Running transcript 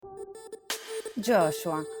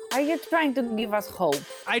Joshua, are you trying to give us hope?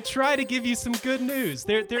 I try to give you some good news.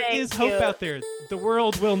 There Thank is hope you. out there. The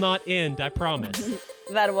world will not end, I promise.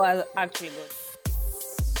 That was actually good.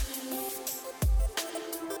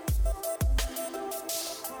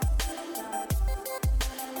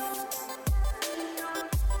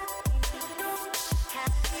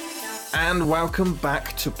 And welcome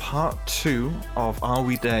back to part 2 of Are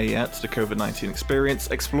We There Yet? The COVID-19 Experience,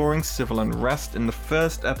 exploring civil unrest. In the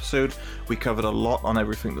first episode, we covered a lot on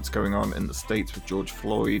everything that's going on in the States with George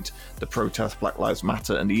Floyd, the protest, Black Lives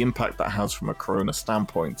Matter, and the impact that has from a corona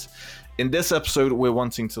standpoint. In this episode, we're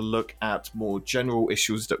wanting to look at more general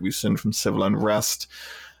issues that we've seen from civil unrest,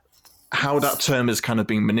 how that term is kind of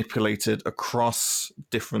being manipulated across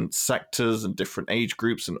different sectors and different age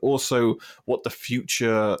groups, and also what the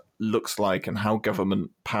future looks like and how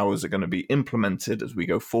government powers are going to be implemented as we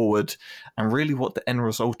go forward, and really what the end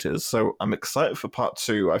result is. So I'm excited for part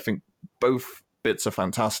 2. I think both bits are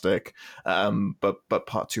fantastic, but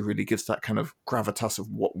part 2 really gives that kind of gravitas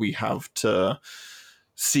of what we have to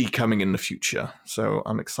see coming in the future. So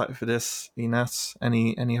I'm excited for this. Ines,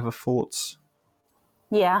 any other thoughts?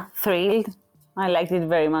 Yeah, thrilled. I liked it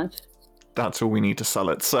very much. That's all we need to sell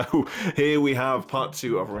it. So here we have part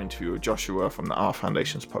 2 of our interview with Joshua from the Our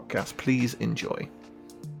Foundations podcast. Please enjoy.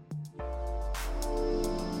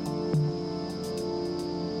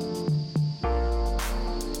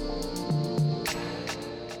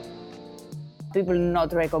 People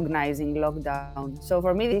not recognizing lockdown. So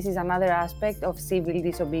for me, this is another aspect of civil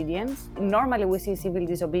disobedience. Normally, we see civil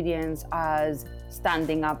disobedience as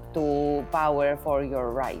standing up to power for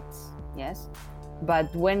your rights, yes?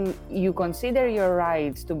 But when you consider your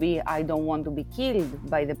rights to be, I don't want to be killed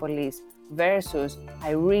by the police, versus,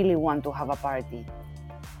 I really want to have a party.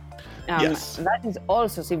 Yes. That is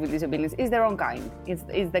also civil disobedience. It's the wrong kind.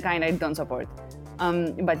 It's the kind I don't support.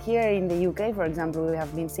 But here in the UK, for example, we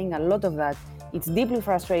have been seeing a lot of that. It's deeply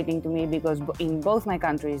frustrating to me because in both my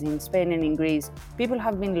countries, in Spain and in Greece, people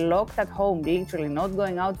have been locked at home, literally not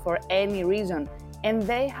going out for any reason. And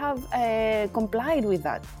they have complied with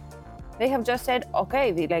that. They have just said,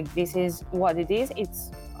 okay, this is what it is.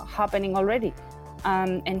 It's happening already.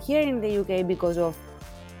 And here in the UK, because of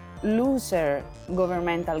looser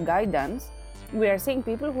governmental guidance, we are seeing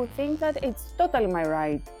people who think that it's totally my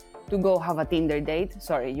right to go have a Tinder date.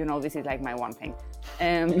 Sorry, this is like my one thing.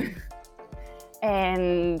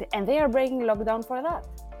 And they are breaking lockdown for that.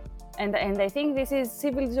 And I think this is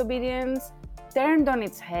civil disobedience turned on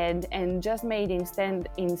its head and just made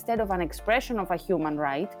instead of an expression of a human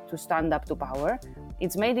right to stand up to power,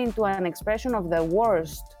 it's made into an expression of the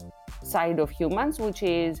worst side of humans, which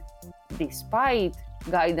is, despite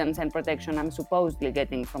guidance and protection I'm supposedly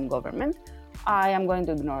getting from government, I am going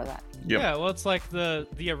to ignore that. Yep. Yeah, well, it's like the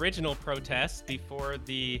original protests before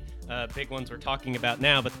the big ones we're talking about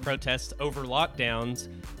now, but the protests over lockdowns.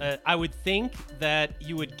 I would think that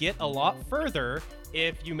you would get a lot further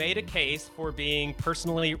if you made a case for being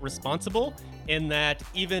personally responsible, in that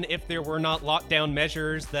even if there were not lockdown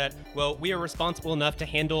measures, that, well, we are responsible enough to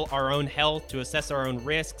handle our own health, to assess our own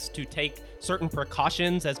risks, to take certain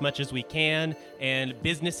precautions as much as we can, and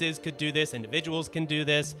businesses could do this, individuals can do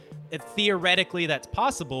this. Theoretically, that's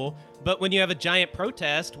possible, but when you have a giant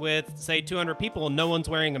protest with, say, 200 people and no one's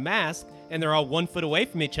wearing a mask, and they're all 1 foot away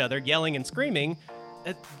from each other, yelling and screaming,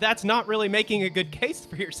 that's not really making a good case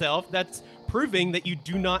for yourself. That's proving that you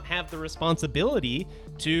do not have the responsibility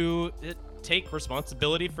to take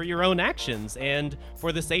responsibility for your own actions and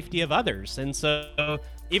for the safety of others. And so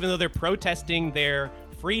even though they're protesting their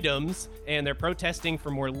freedoms and they're protesting for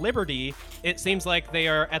more liberty, it seems like they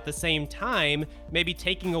are at the same time maybe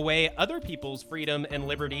taking away other people's freedom and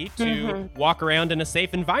liberty to walk around in a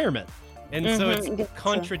safe environment. And so it's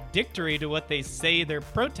contradictory to what they say they're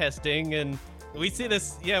protesting. And we see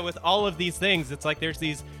this, with all of these things. It's like there's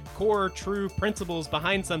these core true principles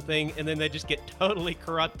behind something, and then they just get totally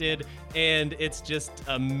corrupted, and it's just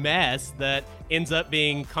a mess that ends up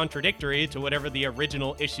being contradictory to whatever the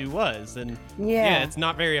original issue was. And it's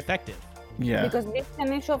not very effective. Yeah. Because it's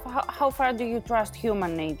an issue of how far do you trust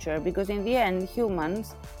human nature? Because in the end,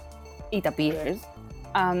 humans, it appears,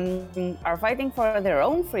 are fighting for their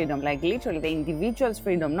own freedom, like literally the individual's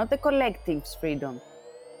freedom, not the collective's freedom.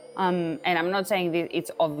 And I'm not saying that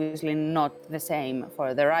it's obviously not the same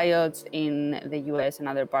for the riots in the US and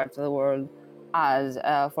other parts of the world as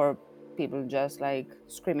for people just like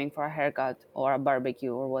screaming for a haircut or a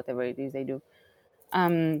barbecue or whatever it is they do.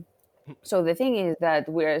 So the thing is that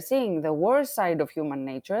we're seeing the worst side of human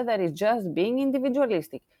nature, that is just being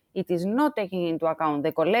individualistic. It is not taking into account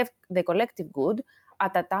the collective good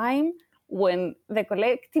at a time when the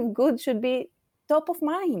collective good should be top of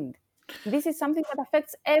mind. This is something that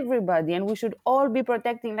affects everybody, and we should all be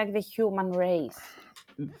protecting like the human race.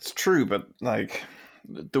 It's true, but like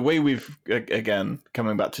the way we've again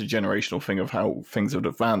coming back to the generational thing of how things have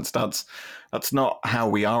advanced, that's not how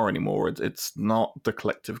we are anymore. It's not the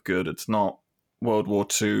collective good. It's not World War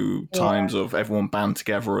II times of everyone band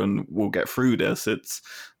together and we'll get through this. It's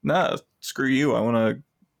nah, screw you. I want to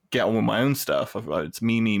get on with my own stuff. It's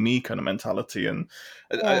me kind of mentality, and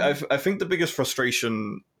I think the biggest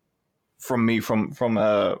frustration from me from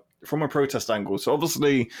a protest angle. So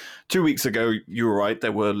obviously 2 weeks ago, you were right,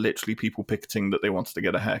 there were literally people picketing that they wanted to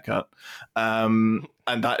get a haircut. And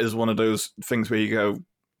that is one of those things where you go,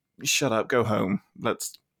 shut up, go home.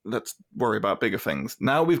 Let's worry about bigger things.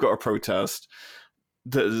 Now we've got a protest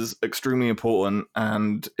that is extremely important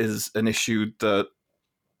and is an issue that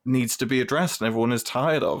needs to be addressed and everyone is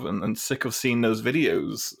tired of and sick of seeing those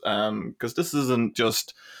videos. Because this isn't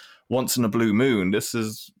just once in a blue moon.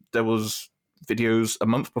 There was videos a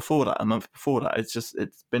month before that.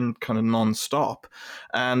 It's been kind of non-stop.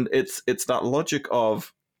 And it's that logic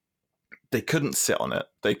of they couldn't sit on it.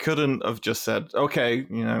 They couldn't have just said, okay,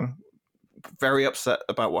 very upset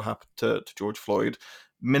about what happened to George Floyd.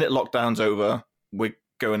 Minute lockdown's over, we're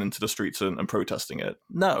going into the streets and protesting it.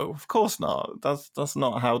 No, of course not. That's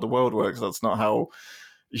not how the world works. That's not how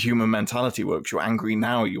human mentality works. You're angry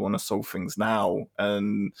now. You want to solve things now.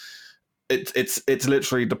 And it's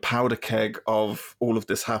literally the powder keg of all of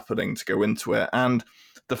this happening to go into it. And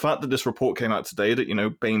the fact that this report came out today that,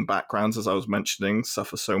 BAME backgrounds, as I was mentioning,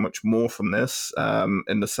 suffer so much more from this,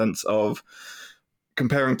 in the sense of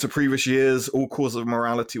comparing to previous years, all cause of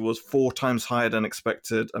mortality was 4 times higher than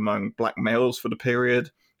expected among black males for the period,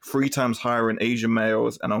 3 times higher in Asian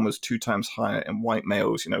males, and almost 2 times higher in white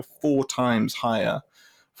males, 4 times higher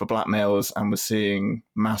for black males. And we're seeing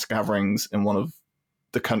mass gatherings in one of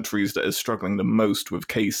the countries that is struggling the most with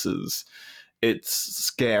cases. It's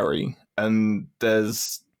scary, and there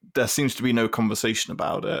seems to be no conversation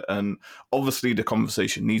about it. And obviously the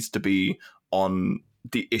conversation needs to be on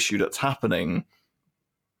the issue that's happening.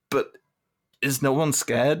 But is no one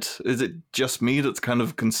scared? Is it just me that's kind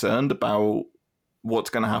of concerned about what's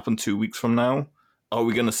going to happen 2 weeks from now? Are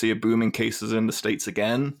we going to see a boom in cases in the States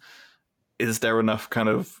again? Is there enough kind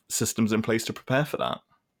of systems in place to prepare for that?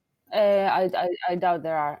 I doubt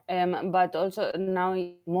there are. But also now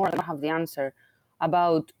more I don't have the answer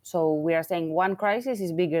about, so we are saying one crisis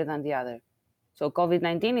is bigger than the other. So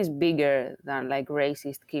COVID-19 is bigger than like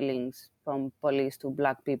racist killings from police to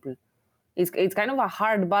black people. It's kind of a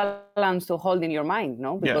hard balance to hold in your mind,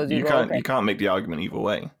 no? Because you can't make the argument either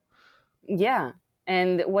way. Yeah.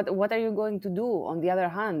 And what are you going to do on the other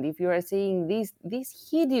hand if you are seeing this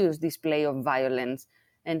hideous display of violence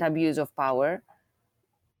and abuse of power?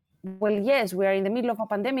 Well, yes, we are in the middle of a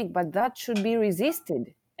pandemic, but that should be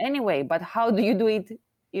resisted anyway. But how do you do it,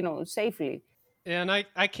 safely? And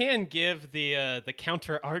I can give the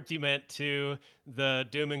counter argument to the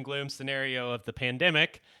doom and gloom scenario of the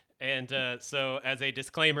pandemic. And so as a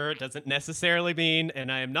disclaimer, it doesn't necessarily mean,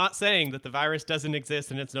 and I am not saying that the virus doesn't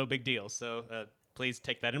exist and it's no big deal. So please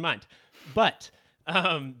take that in mind. But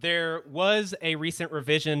there was a recent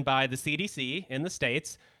revision by the CDC in the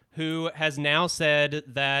States who has now said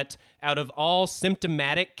that out of all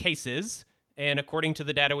symptomatic cases, and according to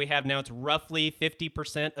the data we have now, it's roughly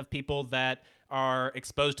 50% of people that are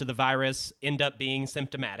exposed to the virus end up being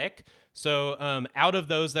symptomatic. So out of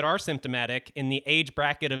those that are symptomatic in the age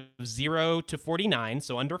bracket of 0 to 49,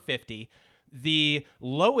 so under 50, the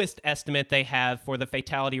lowest estimate they have for the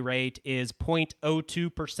fatality rate is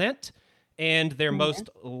 0.02%, and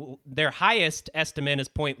their highest estimate is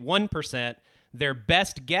 0.1%. Their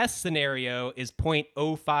best guess scenario is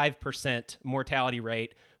 0.05% mortality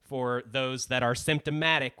rate for those that are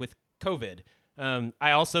symptomatic with COVID.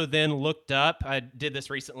 I also then looked up, I did this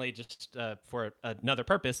recently just for another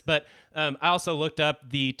purpose, but I also looked up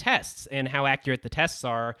the tests and how accurate the tests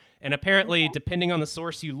are. And apparently, depending on the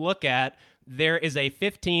source you look at, there is a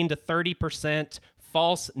 15 to 30%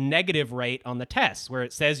 false negative rate on the tests where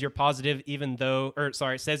it says you're positive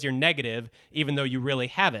it says you're negative even though you really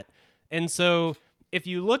have it. And so if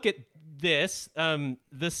you look at this, the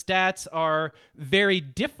stats are very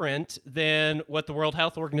different than what the World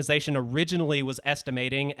Health Organization originally was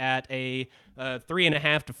estimating at a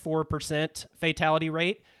 3.5 to 4% fatality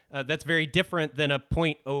rate. That's very different than a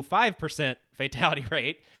 0.05% fatality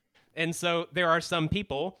rate. And so there are some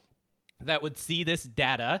people that would see this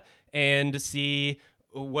data and see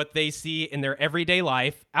what they see in their everyday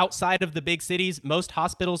life. Outside of the big cities, most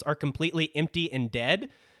hospitals are completely empty and dead.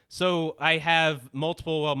 So I have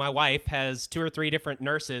multiple, well, my wife has 2 or 3 different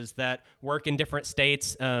nurses that work in different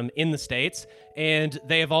states in the States. And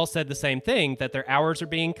they have all said the same thing, that their hours are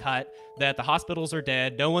being cut, that the hospitals are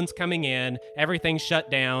dead, no one's coming in, everything's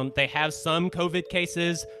shut down. They have some COVID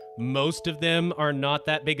cases. Most of them are not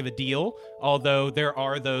that big of a deal, although there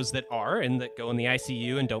are those that are and that go in the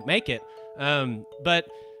ICU and don't make it. But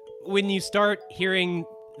when you start hearing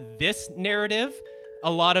this narrative,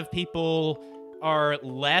 a lot of people are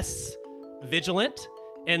less vigilant.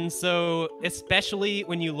 And so, especially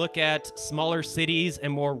when you look at smaller cities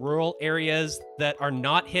and more rural areas that are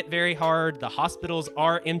not hit very hard, the hospitals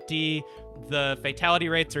are empty, the fatality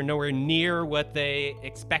rates are nowhere near what they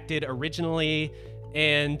expected originally,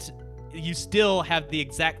 and you still have the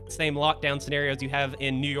exact same lockdown scenarios you have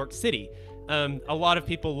in New York City. A lot of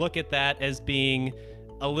people look at that as being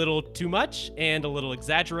a little too much and a little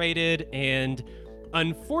exaggerated, and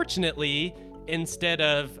unfortunately, instead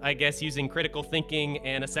of, I guess, using critical thinking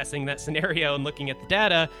and assessing that scenario and looking at the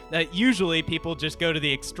data, that usually people just go to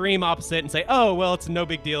the extreme opposite and say, oh, well, it's no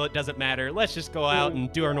big deal, it doesn't matter, let's just go out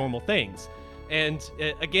and do our normal things. And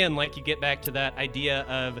again, like, you get back to that idea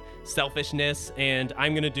of selfishness and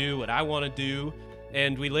I'm going to do what I want to do.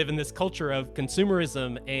 And we live in this culture of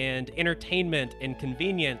consumerism and entertainment and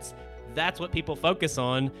convenience. That's what people focus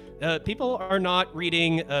on. People are not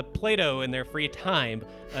reading Plato in their free time.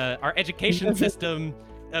 Our education system,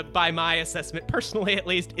 by my assessment, personally at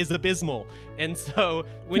least, is abysmal. And so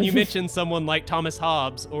when you mention someone like Thomas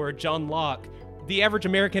Hobbes or John Locke, the average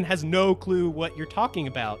American has no clue what you're talking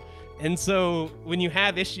about. And so when you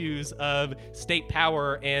have issues of state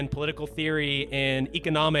power and political theory and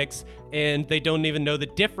economics, and they don't even know the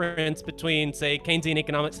difference between, say, Keynesian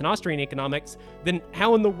economics and Austrian economics, then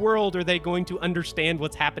how in the world are they going to understand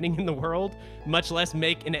what's happening in the world, much less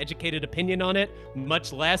make an educated opinion on it,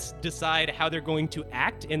 much less decide how they're going to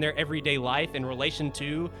act in their everyday life in relation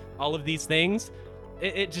to all of these things?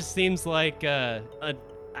 It just seems like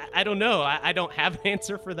I don't know. I don't have an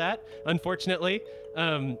answer for that, unfortunately.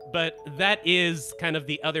 But that is kind of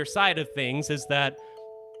the other side of things, is that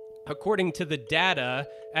according to the data,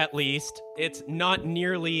 at least, it's not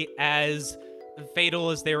nearly as fatal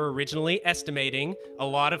as they were originally estimating. A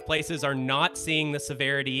lot of places are not seeing the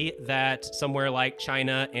severity that somewhere like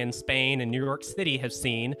China and Spain and New York City have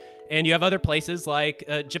seen. And you have other places like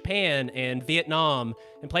Japan and Vietnam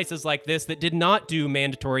and places like this that did not do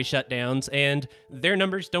mandatory shutdowns, and their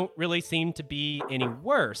numbers don't really seem to be any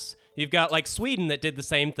worse. You've got like Sweden that did the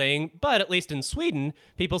same thing, but at least in Sweden,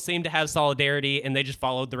 people seem to have solidarity and they just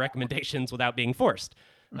followed the recommendations without being forced.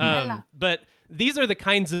 But these are the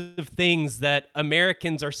kinds of things that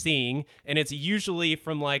Americans are seeing, and it's usually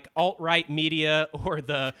from like alt-right media or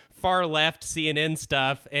the far left CNN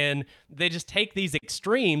stuff, and they just take these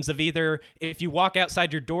extremes of either if you walk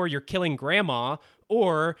outside your door, you're killing grandma,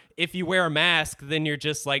 or if you wear a mask, then you're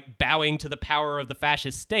just like bowing to the power of the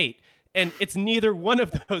fascist state. And it's neither one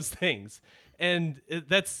of those things. And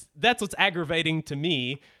that's what's aggravating to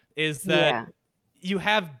me, is that you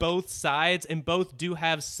have both sides and both do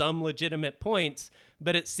have some legitimate points,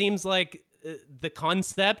 but it seems like the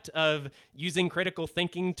concept of using critical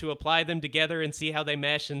thinking to apply them together and see how they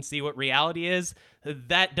mesh and see what reality is,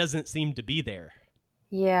 that doesn't seem to be there.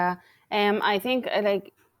 Yeah. I think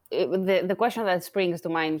the question that springs to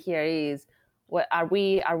mind here is, are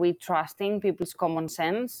we trusting people's common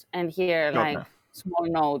sense? And here, small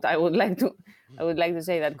note, I would like to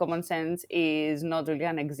say that common sense is not really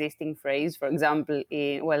an existing phrase. For example,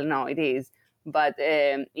 no, it is, but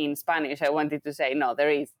in Spanish, I wanted to say no, there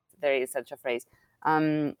is such a phrase.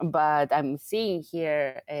 But I'm seeing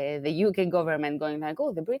here the UK government going like,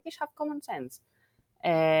 oh, the British have common sense.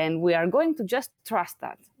 And we are going to just trust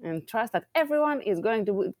that and trust that everyone is going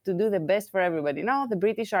to do the best for everybody. No, the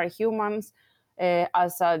British are humans,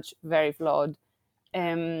 as such, very flawed.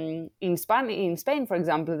 In Spain, for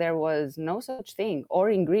example, there was no such thing, or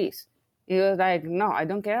in Greece. It was like, no, I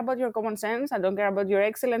don't care about your common sense. I don't care about your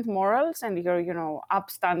excellent morals and your,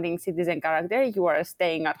 upstanding citizen character. You are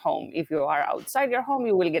staying at home. If you are outside your home,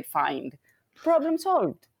 you will get fined. Problem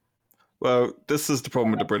solved. Well, this is the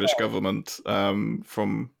problem with the British government.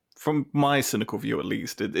 From my cynical view, at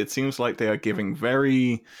least, it seems like they are giving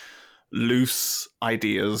very loose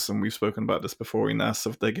ideas, and we've spoken about this before, Ines,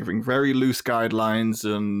 of they're giving very loose guidelines,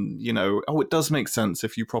 and it does make sense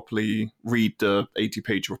if you properly read the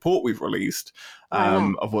 80-page report we've released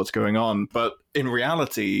of what's going on. But in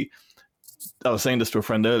reality, I was saying this to a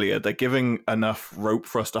friend earlier, they're giving enough rope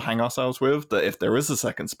for us to hang ourselves with, that if there is a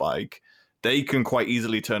second spike, they can quite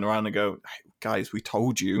easily turn around and go, guys, we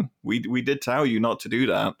told you, we did tell you not to do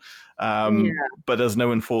that. But there's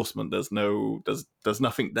no enforcement. There's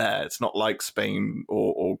nothing there. It's not like Spain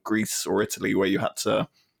or Greece or Italy where you had to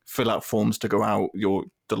fill out forms to go out.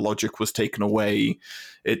 The logic was taken away.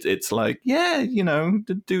 It's like, yeah,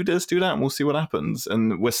 do this, do that, and we'll see what happens.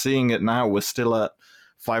 And we're seeing it now. We're still at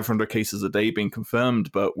 500 cases a day being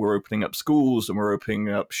confirmed, but we're opening up schools and we're opening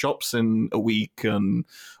up shops in a week and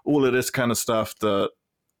all of this kind of stuff. That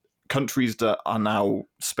countries that are now,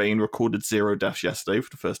 Spain recorded 0 deaths yesterday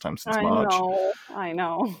for the first time since March. I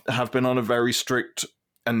know. Have been on a very strict,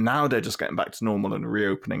 and now they're just getting back to normal and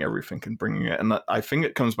reopening everything and bringing it. And I think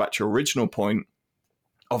it comes back to your original point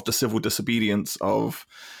of the civil disobedience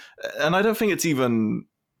and I don't think it's even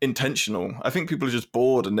intentional. I think people are just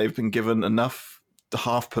bored and they've been given enough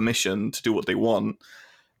half permission to do what they want,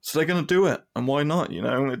 so they're going to do it. And why not?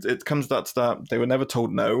 It comes back to that. They were never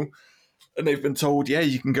told no, and they've been told, yeah,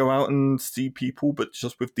 you can go out and see people, but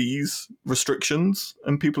just with these restrictions,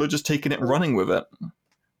 and people are just taking it and running with it.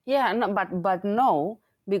 Yeah, no, but no,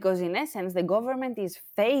 because in essence the government is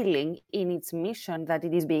failing in its mission that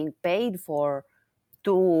it is being paid for,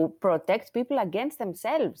 to protect people against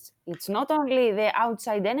themselves. It's not only the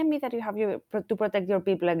outside enemy that you have to protect your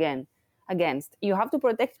people against. You have to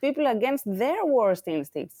protect people against their worst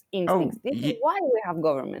instincts. This is why we have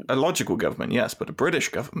government. A logical government, yes, but a British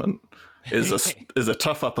government is a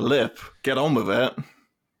tough upper lip. Get on with it.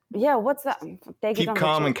 Yeah, what's that? Keep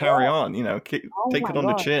calm and carry on. Take it on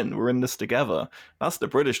the chin. We're in this together. That's the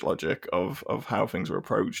British logic of how things are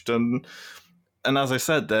approached. And as I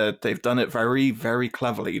said, they've done it very, very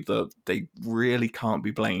cleverly. That they really can't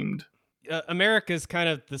be blamed. America's kind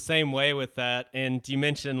of the same way with that. And you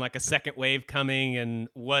mentioned like a second wave coming and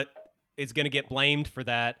what is going to get blamed for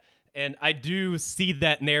that. And I do see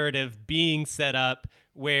that narrative being set up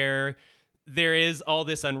where there is all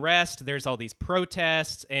this unrest, there's all these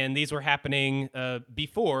protests, and these were happening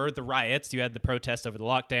before the riots. You had the protests over the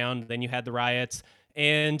lockdown, then you had the riots.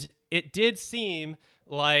 And it did seem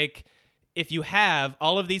like if you have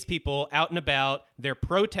all of these people out and about, they're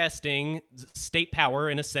protesting state power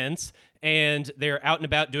in a sense, and they're out and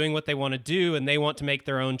about doing what they want to do, and they want to make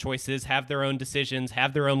their own choices, have their own decisions,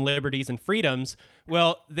 have their own liberties and freedoms.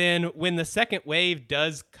 Well, then when the second wave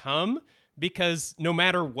does come, because no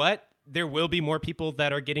matter what, there will be more people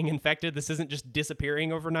that are getting infected. This isn't just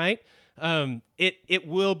disappearing overnight. It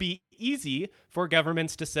will be easy for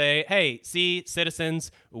governments to say, hey, see,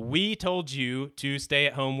 citizens, we told you to stay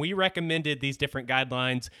at home. We recommended these different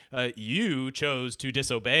guidelines. You chose to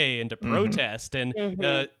disobey and to protest. And,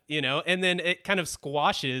 and then it kind of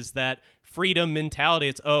squashes that freedom mentality.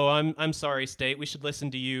 It's, I'm sorry, state. We should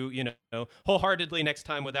listen to you, wholeheartedly next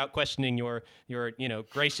time without questioning your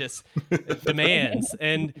gracious demands.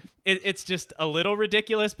 And it's just a little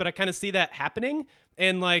ridiculous, but I kind of see that happening.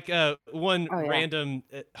 And random,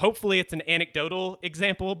 hopefully it's an anecdotal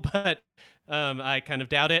example, but I kind of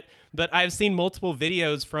doubt it. But I've seen multiple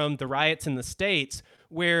videos from the riots in the States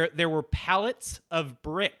where there were pallets of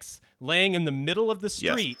bricks laying in the middle of the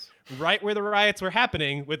street, right where the riots were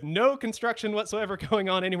happening, with no construction whatsoever going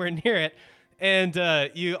on anywhere near it. And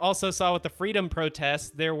you also saw with the freedom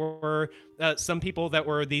protests, there were some people that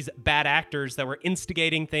were these bad actors that were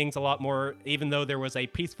instigating things a lot more, even though there was a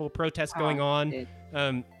peaceful protest going on.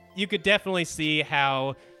 You could definitely see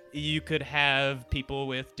how you could have people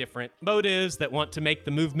with different motives that want to make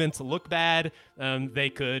the movements look bad. They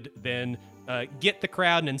could then get the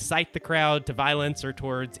crowd and incite the crowd to violence or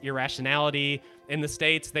towards irrationality. In the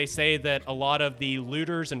States, they say that a lot of the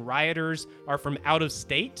looters and rioters are from out of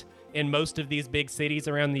state in most of these big cities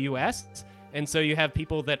around the U.S. And so you have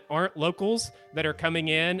people that aren't locals that are coming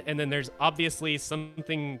in, and then there's obviously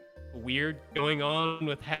something weird going on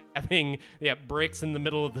with having bricks in the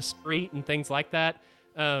middle of the street and things like that.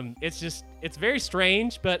 It's very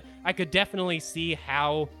strange, but I could definitely see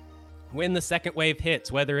how when the second wave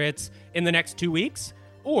hits, whether it's in the next 2 weeks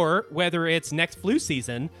or whether it's next flu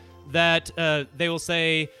season, that they will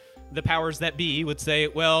say, the powers that be would say,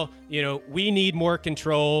 well, we need more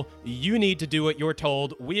control. You need to do what you're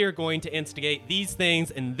told. We are going to instigate these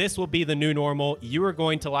things, and this will be the new normal. You are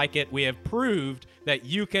going to like it. We have proved that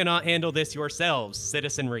you cannot handle this yourselves,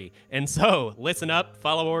 citizenry. And so listen up,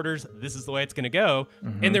 follow orders. This is the way it's going to go.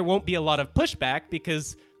 Mm-hmm. And there won't be a lot of pushback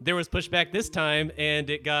because there was pushback this time and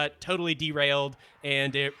it got totally derailed,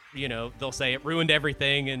 and it, they'll say it ruined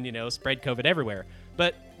everything and, spread COVID everywhere.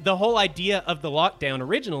 But the whole idea of the lockdown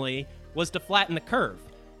originally was to flatten the curve.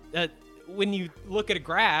 When you look at a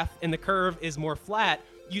graph and the curve is more flat,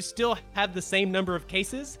 you still have the same number of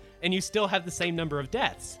cases and you still have the same number of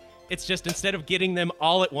deaths. It's just instead of getting them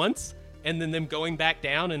all at once, and then them going back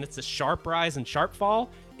down, and it's a sharp rise and sharp fall.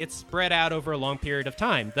 It's spread out over a long period of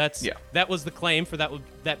time. That was the claim for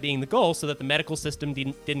that being the goal, so that the medical system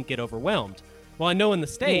didn't get overwhelmed. Well, I know in the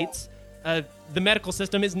States, the medical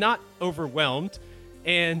system is not overwhelmed,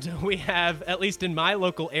 and we have, at least in my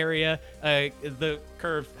local area, the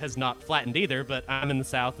curve has not flattened either, but I'm in the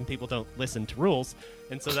South and people don't listen to rules,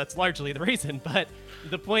 and so that's largely the reason. But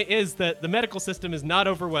the point is that the medical system is not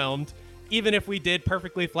overwhelmed. Even if we did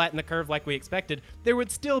perfectly flatten the curve like we expected, there would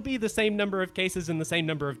still be the same number of cases and the same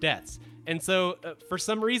number of deaths. And so, for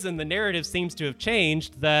some reason, the narrative seems to have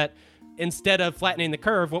changed that instead of flattening the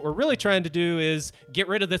curve, what we're really trying to do is get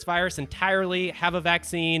rid of this virus entirely, have a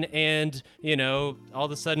vaccine, and, all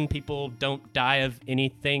of a sudden people don't die of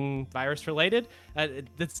anything virus-related.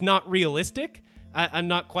 That's not realistic. I'm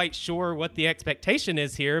not quite sure what the expectation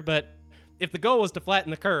is here, but if the goal was to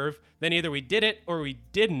flatten the curve, then either we did it or we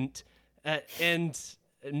didn't. And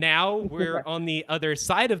now we're on the other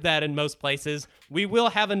side of that in most places. We will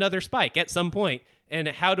have another spike at some point. And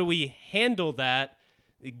how do we handle that,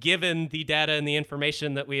 given the data and the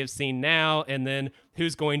information that we have seen now, and then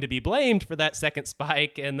who's going to be blamed for that second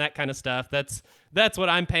spike and that kind of stuff? That's what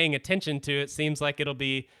I'm paying attention to. It seems like it'll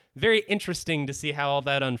be very interesting to see how all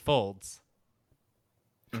that unfolds.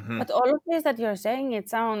 Mm-hmm. But all of this that you're saying, it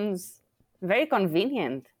sounds very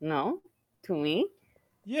convenient, no? To me.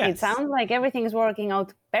 Yes. It sounds like everything is working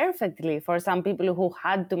out perfectly for some people who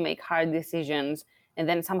had to make hard decisions and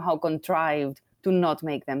then somehow contrived to not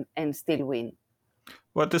make them and still win.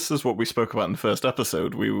 Well, this is what we spoke about in the first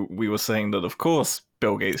episode. We were saying that, of course,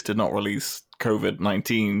 Bill Gates did not release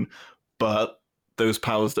COVID-19, but those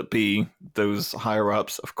powers that be, those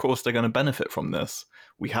higher-ups, of course, they're going to benefit from this.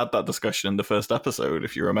 We had that discussion in the first episode,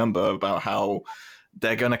 if you remember, about how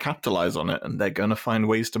they're going to capitalize on it, and they're going to find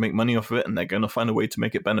ways to make money off of it, and they're going to find a way to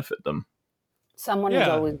make it benefit them. Someone is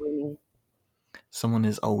always winning. Someone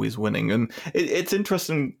is always winning. And it's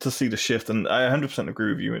interesting to see the shift, and I 100%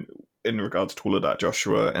 agree with you in regards to all of that,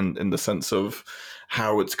 Joshua, and in the sense of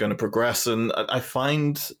how it's going to progress. And I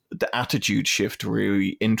find the attitude shift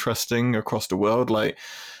really interesting across the world. Like,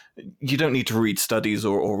 you don't need to read studies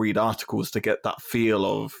or read articles to get that feel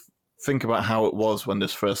of, think about how it was when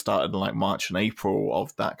this first started in like March and April,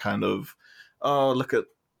 of that kind of, oh, look at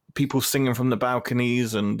people singing from the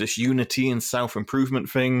balconies and this unity and self-improvement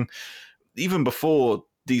thing. Even before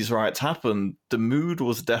these riots happened, the mood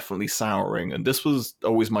was definitely souring. And this was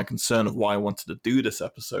always my concern of why I wanted to do this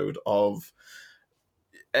episode, of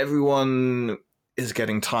everyone is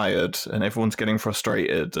getting tired and everyone's getting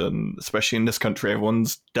frustrated. And especially in this country,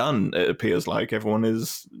 everyone's done, it appears like. Everyone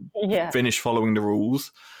is finished following the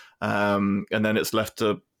rules. And then it's left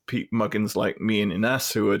to muggins like me and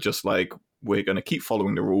Ines, who are just like, we're going to keep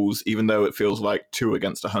following the rules, even though it feels like 2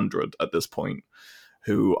 against 100 at this point,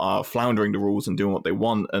 who are floundering the rules and doing what they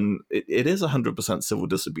want. And it is 100% civil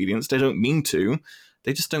disobedience. They don't mean to.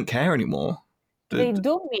 They just don't care anymore. They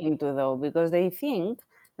do mean to, though, because they think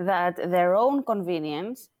that their own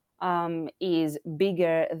convenience is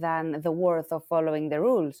bigger than the worth of following the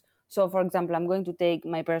rules. So, for example, I'm going to take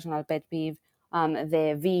my personal pet peeve,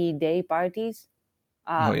 the VE Day parties.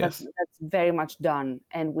 That's very much done.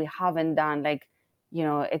 And we haven't done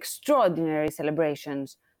extraordinary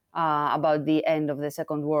celebrations about the end of the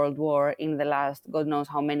Second World War in the last God knows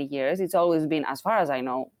how many years. It's always been, as far as I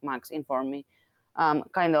know, Max informed me,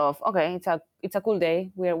 kind of, okay, it's a cool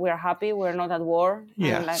day. We're happy. We're not at war.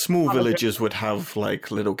 Yeah, small villages would have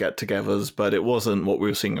like little get-togethers, but it wasn't what we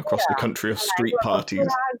were seeing across the country of street parties.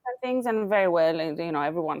 Things, and very well,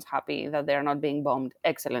 everyone's happy that they're not being bombed.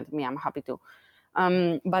 Excellent. Me, I'm happy too.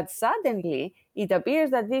 But suddenly, it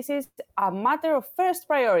appears that this is a matter of first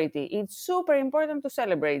priority. It's super important to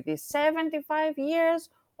celebrate these 75 years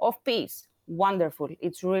of peace. Wonderful.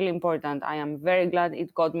 It's really important. I am very glad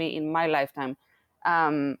it got me in my lifetime.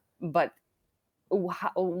 But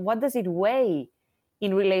what does it weigh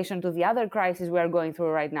in relation to the other crisis we are going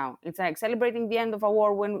through right now? It's like celebrating the end of a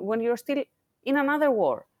war when you're still in another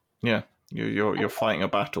war. Yeah, you're fighting a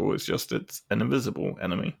battle. It's an invisible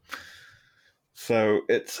enemy. So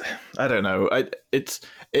I don't know.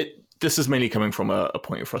 This is mainly coming from a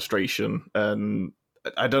point of frustration, and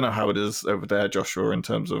I don't know how it is over there, Joshua, in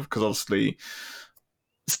terms of, because obviously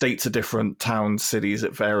states are different, towns, cities,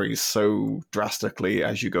 it varies so drastically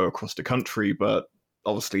as you go across the country. But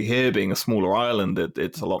obviously here, being a smaller island,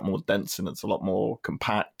 it's a lot more dense and it's a lot more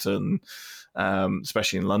compact, and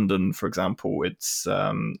especially in London, for example, it's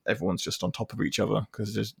everyone's just on top of each other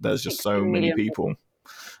because there's just so many people.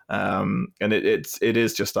 And it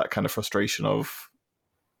is just that kind of frustration of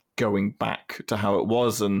going back to how it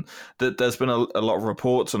was, and there's been a lot of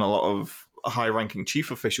reports and a lot of high-ranking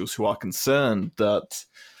chief officials who are concerned that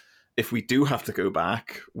if we do have to go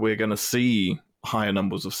back, we're going to see higher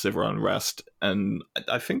numbers of civil unrest, and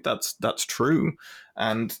I think that's true.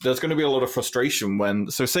 And there's going to be a lot of frustration when,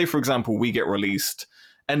 so say for example, we get released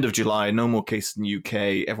end of July, no more cases in the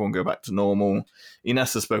UK, everyone go back to normal.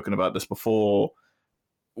 Ines has spoken about this before.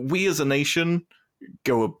 We as a nation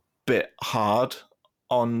go a bit hard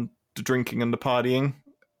on the drinking and the partying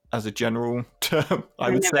as a general term,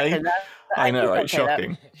 I would say. I know, right?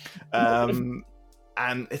 Shocking.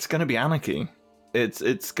 And it's going to be anarchy.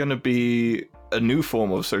 It's going to be a new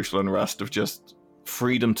form of social unrest, of just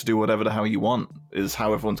freedom to do whatever the hell you want is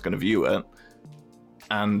how everyone's going to view it.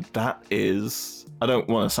 And that is, I don't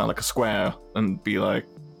want to sound like a square and be like,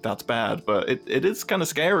 that's bad, but it is kind of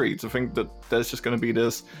scary to think that there's just going to be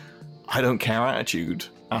this I don't care attitude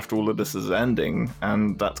after all of this is ending,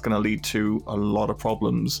 and that's going to lead to a lot of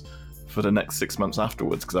problems for the next 6 months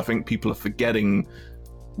afterwards, because I think people are forgetting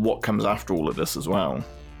what comes after all of this as well.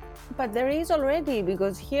 But there is already,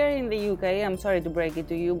 because here in the UK, I'm sorry to break it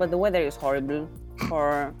to you, but the weather is horrible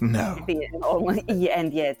for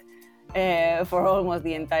for almost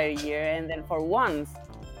the entire year. And then for once,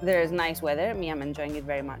 there's nice weather. Me, I'm enjoying it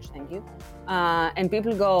very much, thank you. And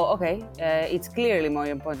people go, okay, it's clearly more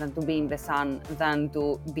important to be in the sun than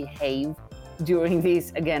to behave during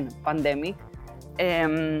this, again, pandemic.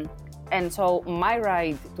 And so my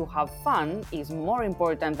right to have fun is more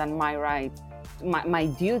important than my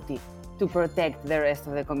duty to protect the rest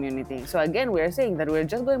of the community. So again, we're saying that we're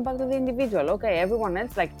just going back to the individual. Okay, everyone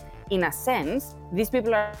else, like, in a sense, these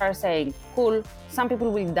people are saying, cool, some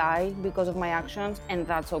people will die because of my actions, and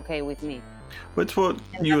that's okay with me. Which what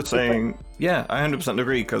you were saying, yeah, I 100%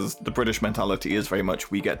 agree, because the British mentality is very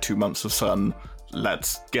much, we get 2 months of sun,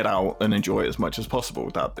 let's get out and enjoy it as much as possible.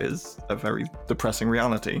 That is a very depressing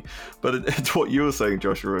reality. But it's what you were saying,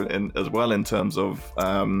 Joshua, as well, in terms of,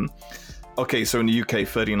 okay, so in the UK,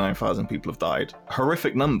 39,000 people have died.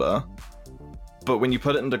 Horrific number, but when you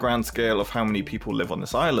put it in the grand scale of how many people live on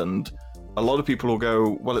this island, a lot of people will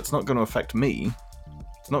go, well, it's not going to affect me.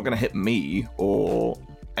 It's not going to hit me or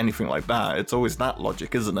anything like that. It's always that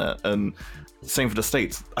logic, isn't it? And same for the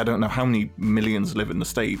States. I don't know how many millions live in the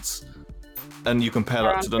States. And you compare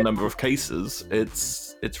that to the number of cases,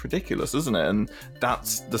 it's ridiculous, isn't it? And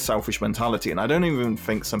that's the selfish mentality. And I don't even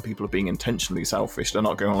think some people are being intentionally selfish. They're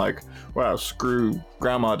not going like, well, screw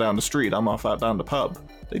grandma down the street, I'm off out down the pub.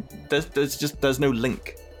 There's no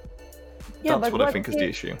link. Yeah, that's what I think is the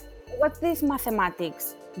issue. What's this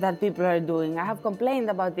mathematics that people are doing? I have complained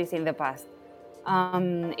about this in the past,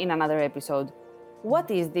 in another episode. What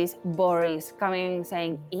is this Boris coming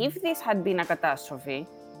saying, if this had been a catastrophe,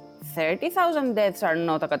 30,000 deaths are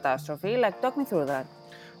not a catastrophe? Like, talk me through that.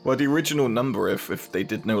 Well, the original number, if they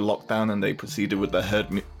did no lockdown and they proceeded with the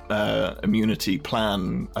herd immunity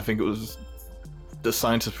plan, I think it was, the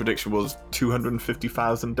scientist prediction was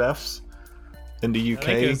 250,000 deaths in the UK. I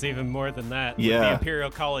think it was even more than that. Yeah. With the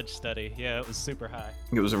Imperial College study. Yeah, it was super high.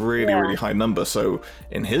 It was a really high number. So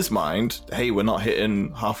in his mind, hey, we're not hitting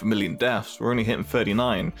 500,000 deaths. We're only hitting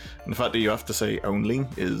 39. And the fact that you have to say only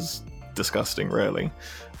is disgusting, really.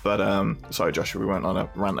 But sorry, Joshua, we went on a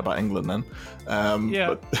rant about England then.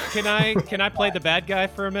 But... can I play the bad guy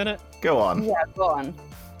for a minute? Go on. Yeah, go on.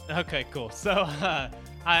 Okay, cool. So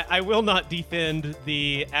I will not defend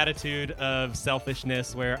the attitude of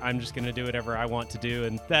selfishness where I'm just going to do whatever I want to do,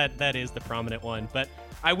 and that is the prominent one. But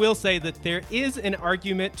I will say that there is an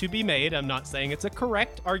argument to be made. I'm not saying it's a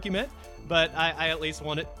correct argument, but I at least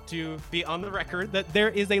want it to be on the record that there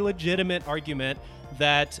is a legitimate argument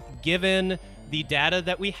that, given the data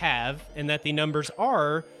that we have and that the numbers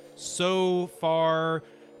are so far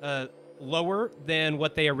lower than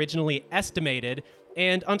what they originally estimated.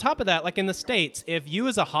 And on top of that, like in the States, if you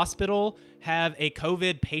as a hospital have a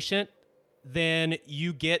COVID patient, then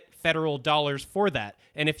you get federal dollars for that.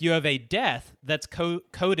 And if you have a death that's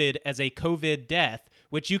coded as a COVID death,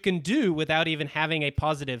 which you can do without even having a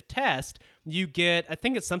positive test, you get, I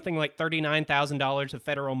think it's something like $39,000 of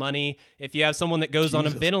federal money. If you have someone that goes on a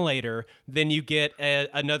ventilator, then you get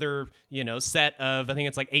another, set of, I think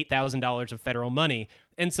it's like $8,000 of federal money.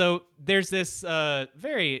 And so there's this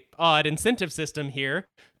very odd incentive system here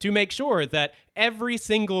to make sure that every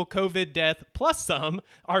single COVID death plus some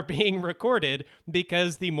are being recorded,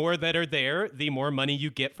 because the more that are there, the more money you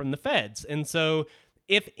get from the feds. And so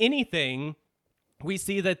if anything, we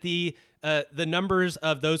see that the numbers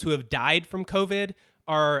of those who have died from COVID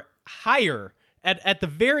are higher at the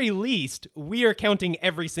very least, we are counting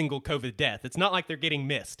every single COVID death. It's not like they're getting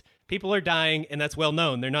missed. People are dying, and that's well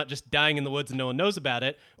known. They're not just dying in the woods and no one knows about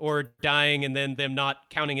it, or dying and then them not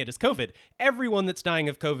counting it as COVID. Everyone that's dying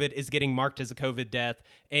of COVID is getting marked as a COVID death,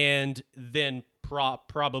 and then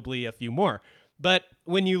probably a few more. But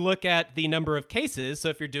when you look at the number of cases, so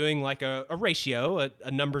if you're doing like a ratio, a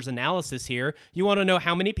numbers analysis here, you want to know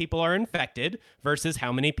how many people are infected versus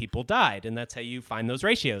how many people died. And that's how you find those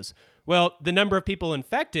ratios. Well, the number of people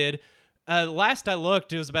infected, last I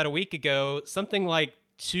looked, it was about a week ago, something like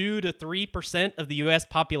 2 to 3% of the U.S.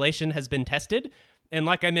 population has been tested. And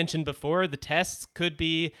like I mentioned before, the tests could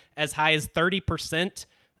be as high as 30%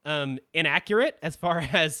 inaccurate as far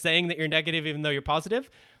as saying that you're negative even though you're positive.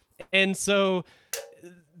 And so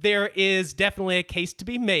there is definitely a case to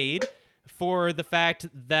be made for the fact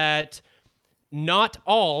that not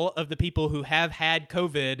all of the people who have had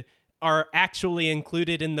COVID are actually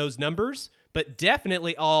included in those numbers, but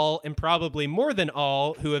definitely all, and probably more than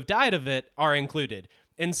all, who have died of it are included.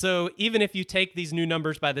 And so even if you take these new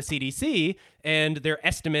numbers by the CDC and their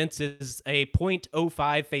estimates is a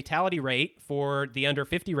 0.05 fatality rate for the under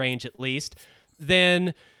 50 range at least,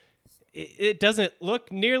 then it doesn't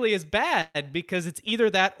look nearly as bad because it's either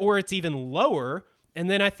that or it's even lower.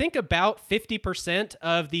 And then I think about 50%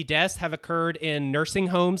 of the deaths have occurred in nursing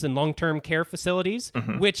homes and long-term care facilities,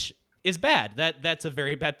 which is bad. That's a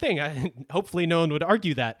very bad thing. Hopefully no one would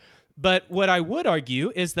argue that. But what I would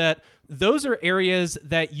argue is that those are areas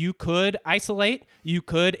that you could isolate, you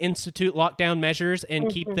could institute lockdown measures and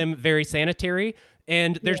keep them very sanitary.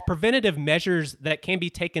 And there's preventative measures that can be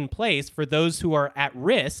taken place for those who are at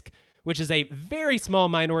risk, which is a very small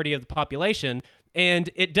minority of the population. And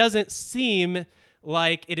it doesn't seem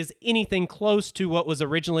like it is anything close to what was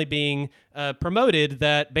originally being promoted,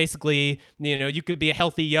 that basically, you could be a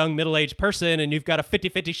healthy, young, middle-aged person and you've got a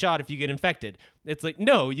 50-50 shot if you get infected. It's like,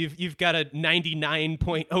 no, you've got a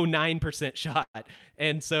 99.09% shot.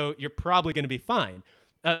 And so you're probably going to be fine.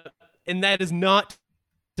 And that is not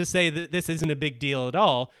to say that this isn't a big deal at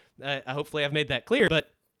all. Hopefully I've made that clear,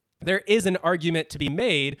 but there is an argument to be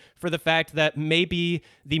made for the fact that maybe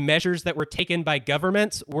the measures that were taken by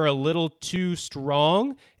governments were a little too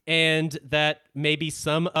strong, and that maybe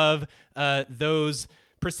some of those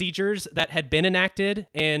procedures that had been enacted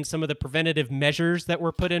and some of the preventative measures that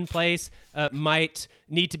were put in place might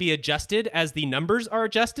need to be adjusted as the numbers are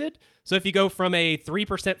adjusted. So if you go from a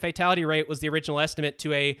 3% fatality rate was the original estimate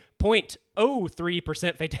to a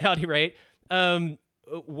 0.03% fatality rate,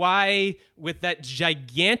 why, with that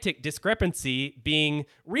gigantic discrepancy being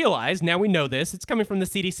realized, now we know this, it's coming from the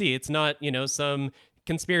CDC. It's not, some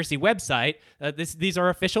conspiracy website. These are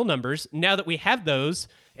official numbers. Now that we have those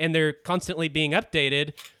and they're constantly being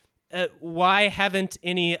updated, why haven't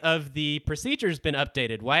any of the procedures been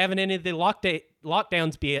updated? Why haven't any of the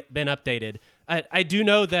lockdowns been updated? I do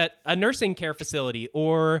know that a nursing care facility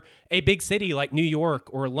or a big city like New York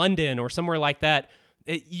or London or somewhere like that,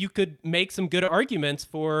 you could make some good arguments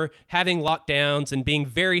for having lockdowns and being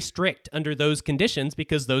very strict under those conditions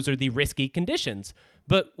because those are the risky conditions.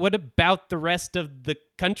 But what about the rest of the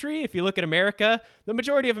country? If you look at America, the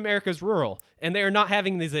majority of America is rural, and they are not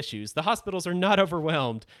having these issues. The hospitals are not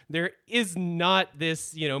overwhelmed. There is not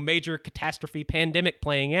this, major catastrophe pandemic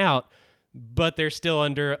playing out, but they're still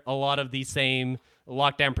under a lot of these same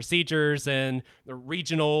lockdown procedures, and the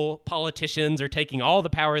regional politicians are taking all the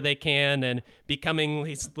power they can and becoming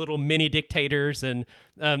these little mini dictators, and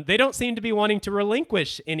they don't seem to be wanting to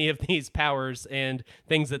relinquish any of these powers and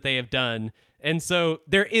things that they have done. And so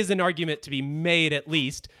there is an argument to be made, at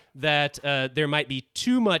least, that there might be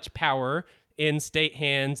too much power in state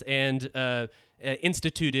hands and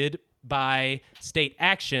instituted by state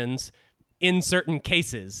actions in certain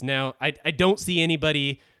cases. Now, I don't see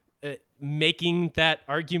anybody making that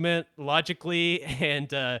argument logically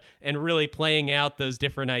and really playing out those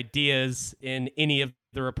different ideas in any of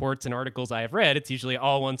the reports and articles I have read. It's usually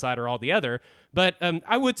all one side or all the other. But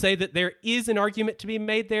I would say that there is an argument to be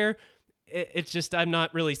made there. It's just I'm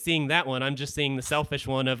not really seeing that one. I'm just seeing the selfish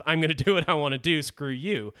one of I'm going to do what I want to do, screw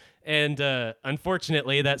you. And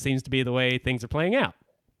unfortunately, that seems to be the way things are playing out.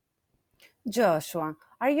 Joshua,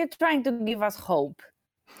 are you trying to give us hope?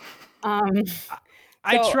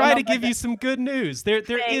 I try to give you some good news. There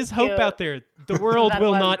is hope out there. The world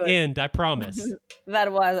will not end, I promise.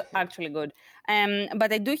 That was actually good.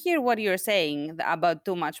 But I do hear what you're saying about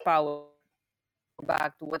too much power.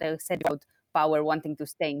 Back to what I said about power wanting to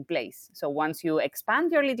stay in place. So once you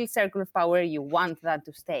expand your little circle of power, you want that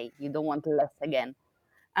to stay. You don't want less again.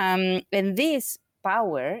 And this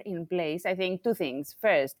power in place, I think two things.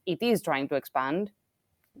 First, it is trying to expand.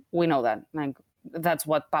 We know that. That's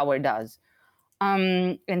what power does.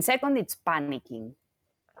 And second, it's panicking,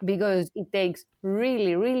 because it takes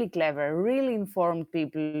really, really clever, really informed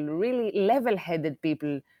people, really level-headed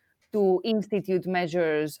people to institute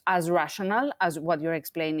measures as rational as what you're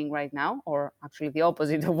explaining right now, or actually the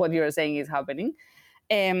opposite of what you're saying is happening.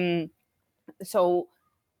 So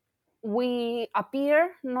we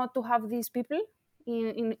appear not to have these people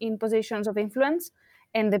in positions of influence,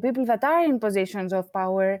 and the people that are in positions of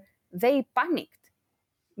power, they panicked.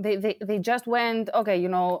 They just went, okay,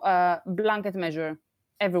 blanket measure,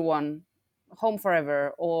 everyone home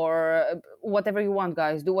forever, or whatever you want,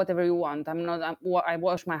 guys, do whatever you want. I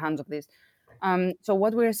wash my hands of this. So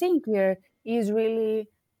what we're seeing here is really,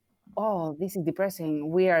 oh, this is depressing.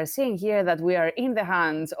 We are seeing here that we are in the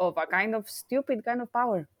hands of a kind of stupid kind of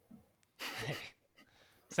power.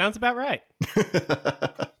 Sounds about right.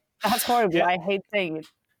 That's horrible. Yeah. I hate saying it.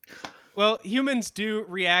 Well, humans do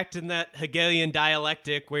react in that Hegelian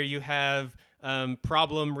dialectic where you have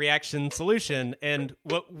problem, reaction, solution. And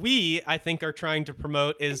what we, I think, are trying to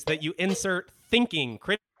promote is that you insert thinking,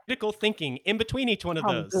 critical thinking in between each one of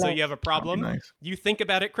those. So you have a problem, nice. You think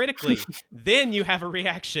about it critically, then you have a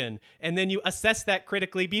reaction, and then you assess that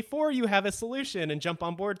critically before you have a solution and jump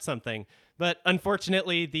on board something. But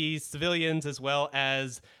unfortunately, the civilians, as well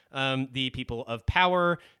as the people of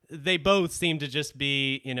power, they both seem to just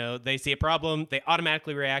be, they see a problem, they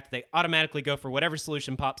automatically react, they automatically go for whatever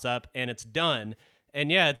solution pops up, and it's done.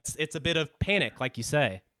 And yeah, it's a bit of panic, like you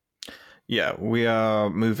say. Yeah, we are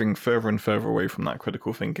moving further and further away from that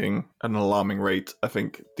critical thinking at an alarming rate. I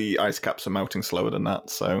think the ice caps are melting slower than that,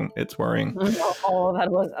 so it's worrying. Oh, that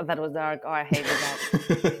was dark. Oh, I hated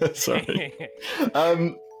that. Sorry.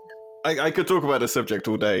 I could talk about the subject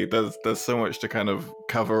all day. There's so much to kind of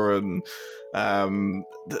cover, and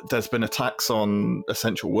there's been attacks on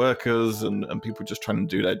essential workers and people just trying to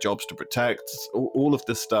do their jobs to protect. All of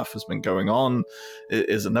this stuff has been going on. It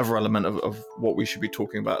is another element of what we should be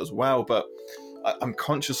talking about as well. But I'm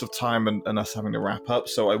conscious of time and us having to wrap up.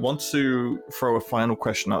 So I want to throw a final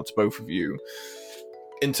question out to both of you.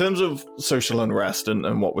 In terms of social unrest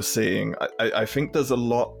and what we're seeing, I think there's a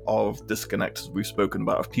lot of disconnect, as we've spoken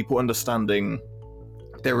about, of people understanding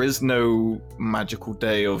there is no magical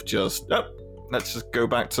day of just, let's just go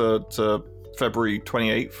back to February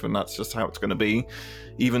 28th, and that's just how it's going to be.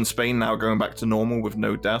 Even Spain now going back to normal with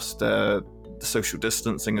no deaths. The social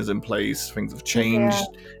distancing is in place. Things have changed.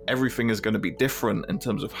 Yeah. Everything is going to be different in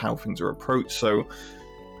terms of how things are approached. So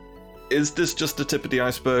is this just the tip of the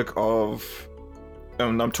iceberg of...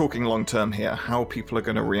 And I'm talking long term here, how people are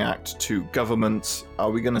going to react to governments? Are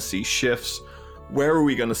we going to see shifts? Where are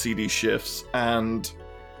we going to see these shifts? And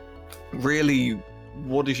really,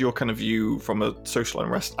 what is your kind of view from a social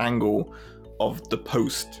unrest angle of the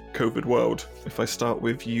post-COVID world? If I start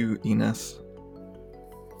with you, Ines.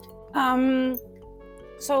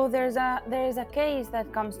 So there's a case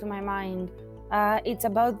that comes to my mind. It's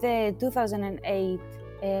about the 2008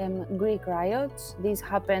 Greek riots. This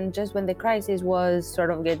happened just when the crisis was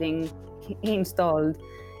sort of getting installed,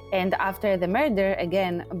 and after the murder,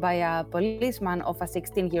 again, by a policeman of a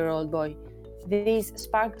 16-year-old boy. These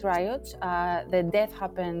sparked riots. The death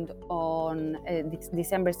happened on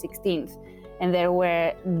December 16th, and there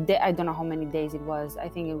were, I don't know how many days it was. I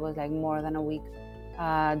think it was like more than a week.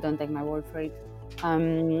 Don't take my word for it.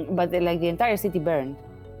 But the entire city burned.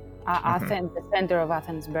 Athens, the center of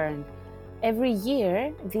Athens burned. Every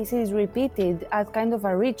year, this is repeated as kind of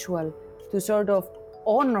a ritual to sort of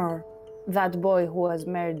honor that boy who was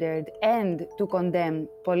murdered and to condemn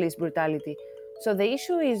police brutality. So the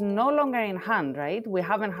issue is no longer in hand, right? We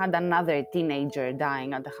haven't had another teenager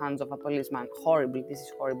dying at the hands of a policeman. Horrible, this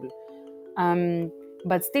is horrible.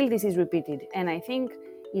 But still this is repeated. And I think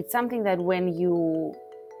it's something that when you,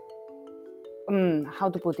 how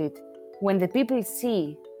to put it? When the people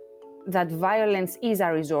see that violence is a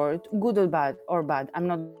resort, good or bad, I'm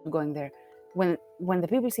not going there. When the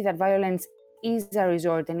people see that violence is a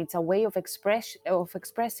resort and it's a way of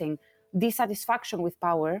expressing dissatisfaction with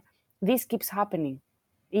power, this keeps happening.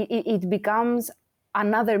 It becomes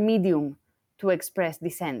another medium to express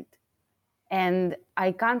dissent. And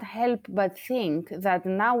I can't help but think that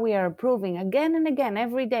now we are proving again and again,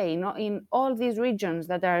 every day, in all these regions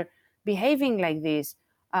that are behaving like this,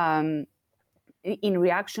 in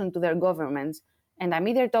reaction to their governments. And I'm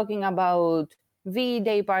either talking about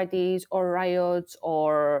V-Day parties or riots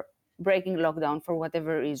or breaking lockdown for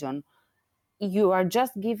whatever reason. You are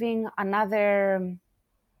just giving another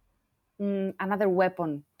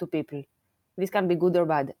weapon to people. This can be good or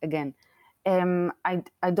bad, again.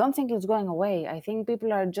 I don't think it's going away. I think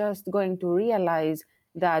people are just going to realize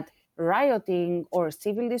that rioting or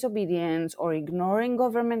civil disobedience or ignoring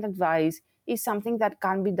government advice is something that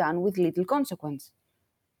can be done with little consequence.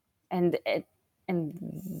 And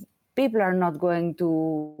people are not going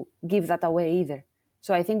to give that away either.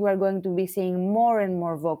 So I think we're going to be seeing more and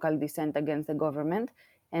more vocal dissent against the government,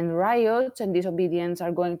 and riots and disobedience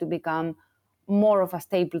are going to become more of a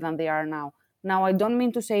staple than they are now. Now, I don't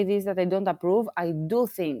mean to say this that I don't approve. I do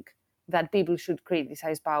think that people should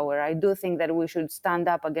criticize power. I do think that we should stand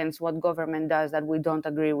up against what government does that we don't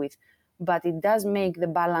agree with. But it does make the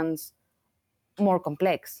balance more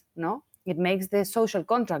complex, no? It makes the social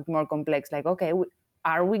contract more complex. Like, okay,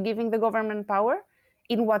 are we giving the government power?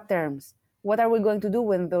 In what terms? What are we going to do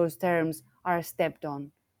when those terms are stepped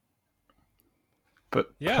on?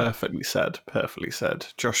 But Yeah. Perfectly said.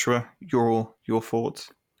 Joshua, your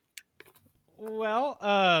thoughts? Well,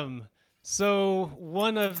 so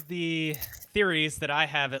one of the theories that I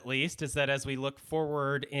have, at least, is that as we look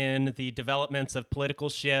forward in the developments of political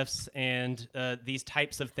shifts and these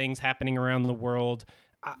types of things happening around the world,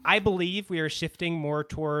 I believe we are shifting more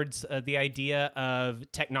towards the idea of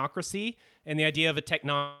technocracy. And the idea of a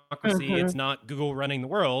technocracy, it's not Google running the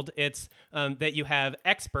world. It's that you have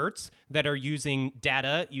experts that are using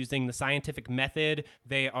data, using the scientific method.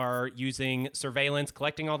 They are using surveillance,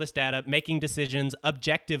 collecting all this data, making decisions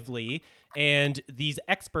objectively. And these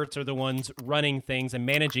experts are the ones running things and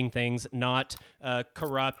managing things, not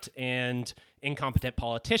corrupt and incompetent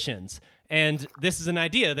politicians. And this is an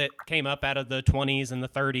idea that came up out of the 20s and the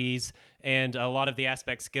 30s, and a lot of the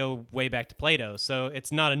aspects go way back to Plato. So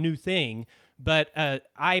it's not a new thing. But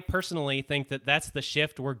I personally think that that's the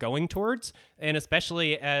shift we're going towards. And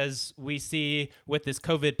especially as we see with this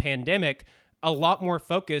COVID pandemic, a lot more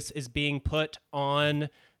focus is being put on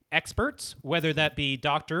experts, whether that be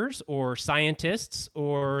doctors or scientists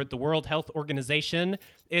or the World Health Organization.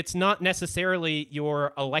 It's not necessarily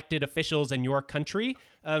your elected officials in your country.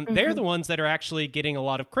 They're the ones that are actually getting a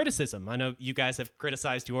lot of criticism. I know you guys have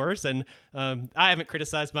criticized yours, and I haven't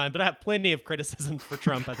criticized mine, but I have plenty of criticisms for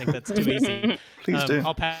Trump. I think that's too easy. Please do.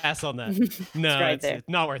 I'll pass on that. No, right it's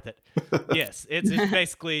not worth it. Yes, it's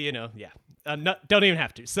basically, don't even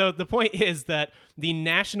have to. So the point is that the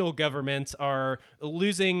national governments are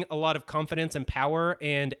losing a lot of confidence and power,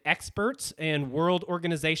 and experts and world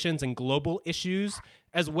organizations and global issues,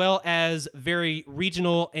 as well as very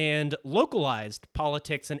regional and localized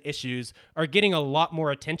politics and issues, are getting a lot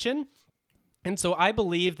more attention. And so I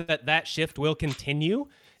believe that that shift will continue,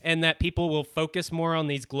 and that people will focus more on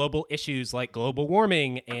these global issues like global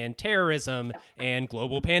warming and terrorism and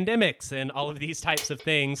global pandemics and all of these types of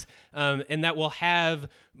things, and that will have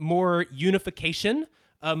more unification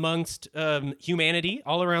amongst humanity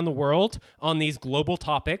all around the world on these global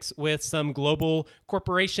topics, with some global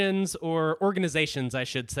corporations or organizations, I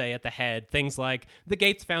should say, at the head. Things like the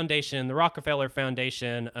Gates Foundation, the Rockefeller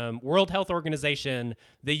Foundation, World Health Organization,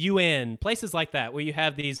 the UN, places like that, where you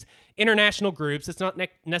have these international groups. It's not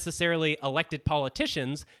necessarily elected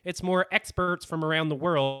politicians. It's more experts from around the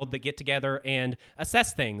world that get together and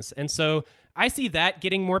assess things. And so I see that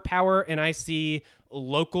getting more power, and I see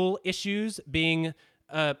local issues being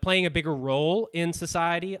playing a bigger role in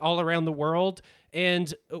society all around the world.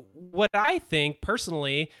 And what I think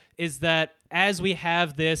personally is that as we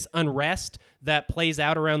have this unrest that plays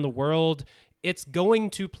out around the world, it's going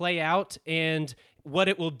to play out, and what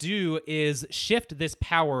it will do is shift this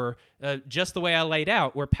power just the way I laid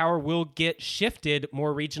out, where power will get shifted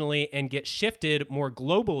more regionally and get shifted more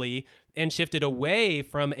globally and shifted away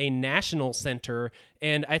from a national center.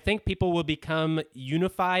 And I think people will become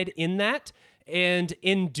unified in that. And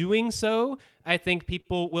in doing so, I think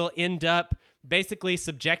people will end up basically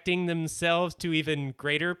subjecting themselves to even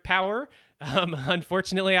greater power.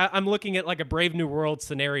 Unfortunately, I'm looking at like a Brave New World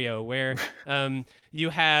scenario where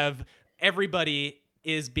you have everybody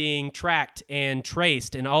is being tracked and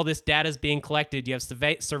traced, and all this data is being collected. You have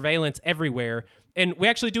surveillance everywhere. And we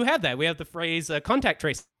actually do have that. We have the phrase contact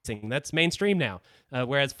tracing. That's mainstream now.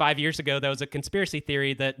 Whereas 5 years ago, that was a conspiracy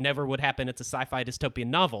theory that never would happen. It's a sci-fi dystopian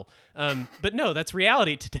novel. But no, that's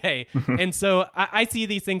reality today. And so I see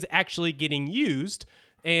these things actually getting used.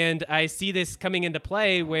 And I see this coming into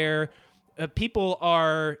play where people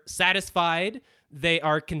are satisfied, they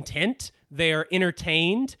are content, they are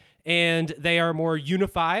entertained, and they are more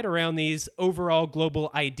unified around these overall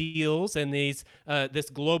global ideals and these this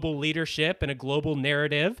global leadership and a global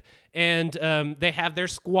narrative. And they have their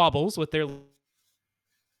squabbles with their...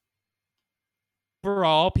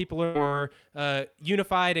 Overall, people are more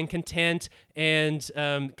unified and content and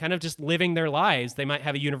kind of just living their lives. They might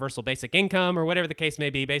have a universal basic income or whatever the case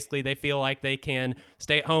may be. Basically, they feel like they can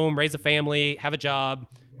stay at home, raise a family, have a job,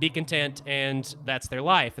 be content, and that's their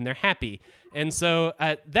life, and they're happy. And so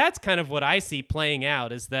that's kind of what I see playing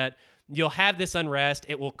out, is that you'll have this unrest.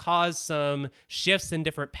 It will cause some shifts in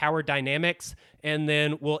different power dynamics, and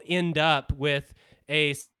then we'll end up with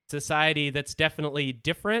a society that's definitely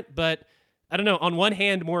different, but I don't know, on one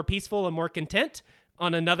hand, more peaceful and more content.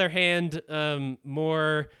 On another hand,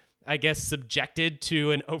 more, I guess, subjected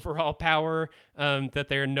to an overall power that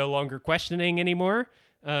they're no longer questioning anymore.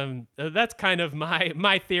 That's kind of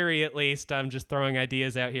my theory, at least. I'm just throwing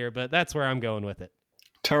ideas out here, but that's where I'm going with it.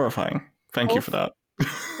 Terrifying. Thank you for that.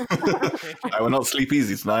 I will not sleep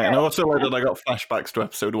easy tonight, and I also like that I got flashbacks to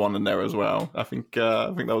episode 1 in there as well. I think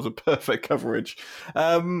that was a perfect coverage.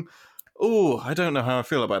 I don't know how I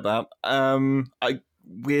feel about that. I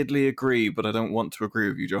weirdly agree, but I don't want to agree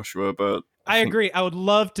with you, Joshua. But I agree. I would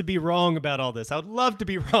love to be wrong about all this. I would love to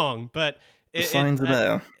be wrong, but the signs are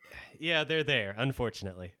there. Yeah, they're there,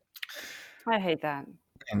 unfortunately. I hate that.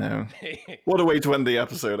 I know. What a way to end the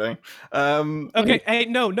episode, eh? Okay, hey,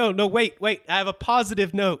 no, wait. I have a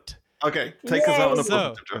positive note. Okay, take us out on a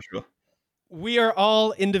positive, Joshua. We are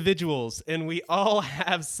all individuals, and we all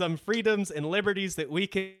have some freedoms and liberties that we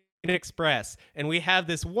can express. And we have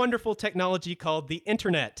this wonderful technology called the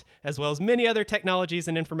internet, as well as many other technologies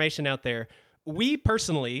and information out there. We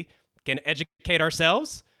personally can educate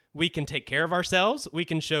ourselves. We can take care of ourselves. We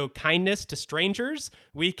can show kindness to strangers.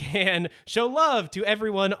 We can show love to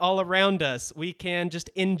everyone all around us. We can just,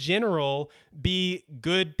 in general, be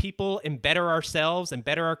good people and better ourselves and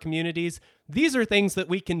better our communities. These are things that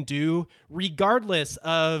we can do regardless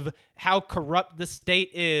of how corrupt the state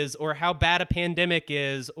is, or how bad a pandemic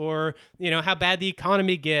is, or how bad the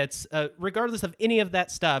economy gets. Regardless of any of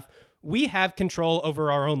that stuff, we have control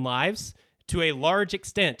over our own lives to a large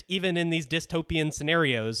extent, even in these dystopian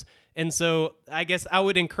scenarios. And so I guess I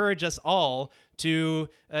would encourage us all to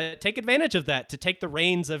take advantage of that, to take the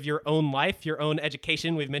reins of your own life, your own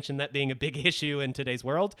education. We've mentioned that being a big issue in today's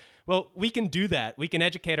world. Well, we can do that. We can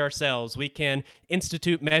educate ourselves. We can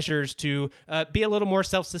institute measures to be a little more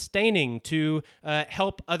self-sustaining, to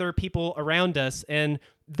help other people around us. And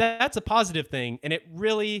that's a positive thing. And it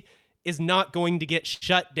really is not going to get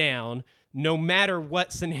shut down no matter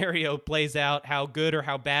what scenario plays out, how good or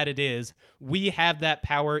how bad it is. We have that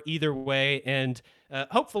power either way. And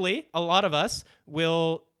hopefully a lot of us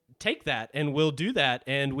will take that and we'll do that,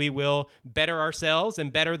 and we will better ourselves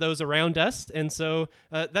and better those around us. And so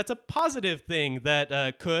that's a positive thing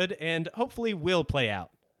that could and hopefully will play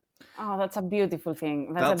out. Oh, that's a beautiful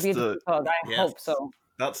thing. That's a beautiful thought. I hope so.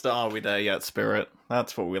 That's the Are We There Yet spirit.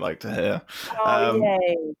 That's what we like to hear.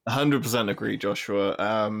 Yay. 100% agree, Joshua.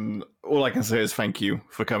 All I can say is thank you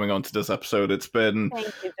for coming on to this episode. It's been,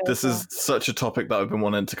 this is such a topic that I've been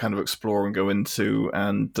wanting to kind of explore and go into,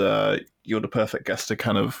 and you're the perfect guest to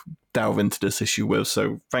kind of delve into this issue with.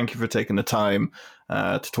 So thank you for taking the time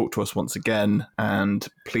to talk to us once again, and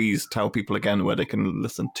please tell people again where they can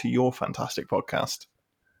listen to your fantastic podcast.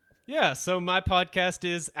 Yeah, so my podcast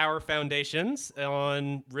is Our Foundations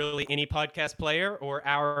on really any podcast player, or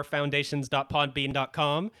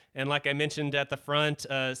ourfoundations.podbean.com. And like I mentioned at the front,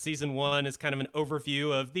 season 1 is kind of an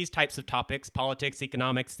overview of these types of topics: politics,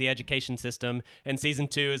 economics, the education system. And season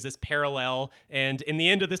 2 is this parallel. And in the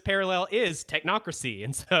end of this parallel is technocracy.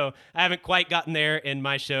 And so I haven't quite gotten there in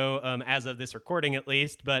my show as of this recording, at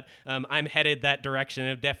least, but I'm headed that direction.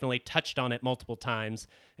 I've definitely touched on it multiple times.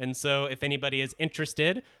 And so if anybody is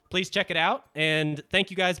interested, please check it out. And thank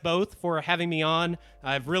you guys both for having me on.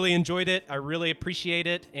 I've really enjoyed it. I really appreciate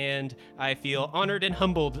it. And I feel honored and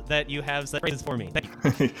humbled that you have such praises for me.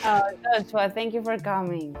 Thank you. Joshua, thank you for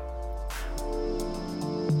coming.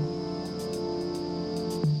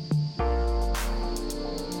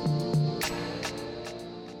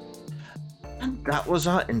 That was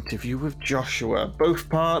our interview with Joshua. Both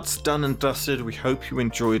parts done and dusted. We hope you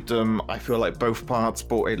enjoyed them. I feel like both parts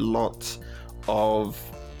brought a lot of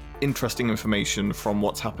interesting information from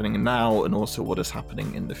what's happening now and also what is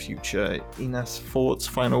happening in the future. Ines, thoughts,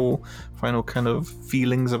 final kind of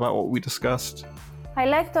feelings about what we discussed? I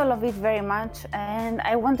liked all of it very much, and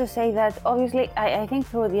I want to say that obviously I think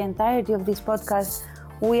through the entirety of this podcast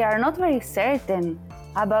we are not very certain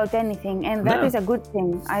about anything, and that is a good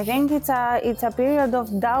thing. I think it's a period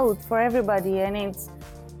of doubt for everybody, and it's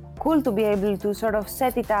cool to be able to sort of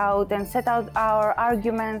set it out and set out our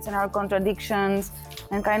arguments and our contradictions,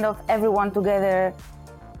 and kind of everyone together,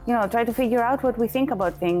 try to figure out what we think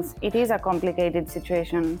about things. It is a complicated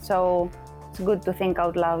situation, so it's good to think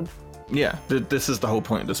out loud. Yeah, this is the whole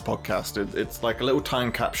point of this podcast. It's like a little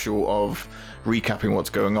time capsule of recapping what's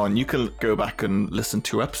going on. You can go back and listen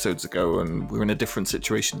 2 episodes ago, and we're in a different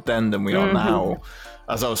situation then than we are now.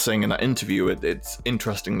 As I was saying in that interview, it's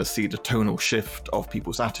interesting to see the tonal shift of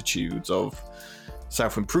people's attitudes, of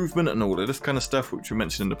self-improvement and all of this kind of stuff, which we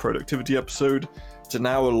mentioned in the productivity episode, to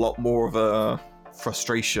now a lot more of a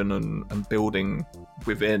frustration and building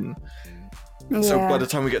within. Yeah. So by the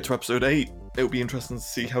time we get to episode 8, it'll be interesting to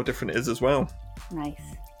see how different it is as well.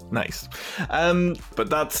 Nice. But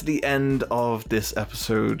that's the end of this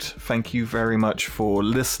episode. Thank you very much for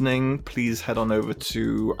listening. Please head on over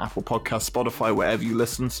to Apple Podcasts, Spotify, wherever you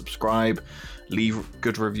listen, subscribe, leave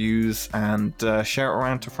good reviews, and share it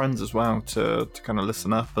around to friends as well to kind of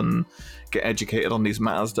listen up and get educated on these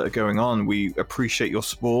matters that are going on. We appreciate your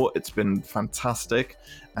support. It's been fantastic,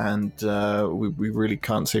 and we really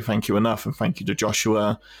can't say thank you enough. And thank you to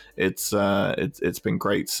Joshua. It's been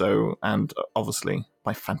great. So, and obviously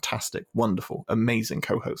my fantastic, wonderful, amazing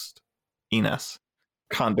co-host Ines.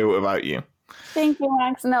 Can't do it without you. Thank you,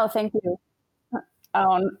 Max. No, thank you.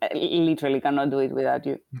 I literally cannot do it without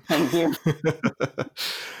you. Thank you.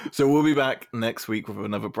 So we'll be back next week with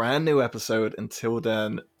another brand new episode. Until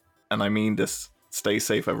then, and I mean this, stay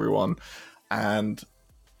safe, everyone. And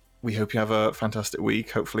we hope you have a fantastic week.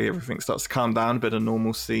 Hopefully everything starts to calm down, a bit of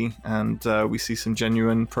normalcy, and we see some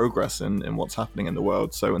genuine progress in what's happening in the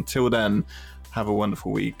world. So until then, have a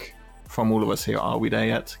wonderful week. From all of us here, Are We There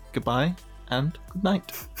Yet? Goodbye and good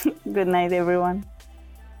night. Good night, everyone.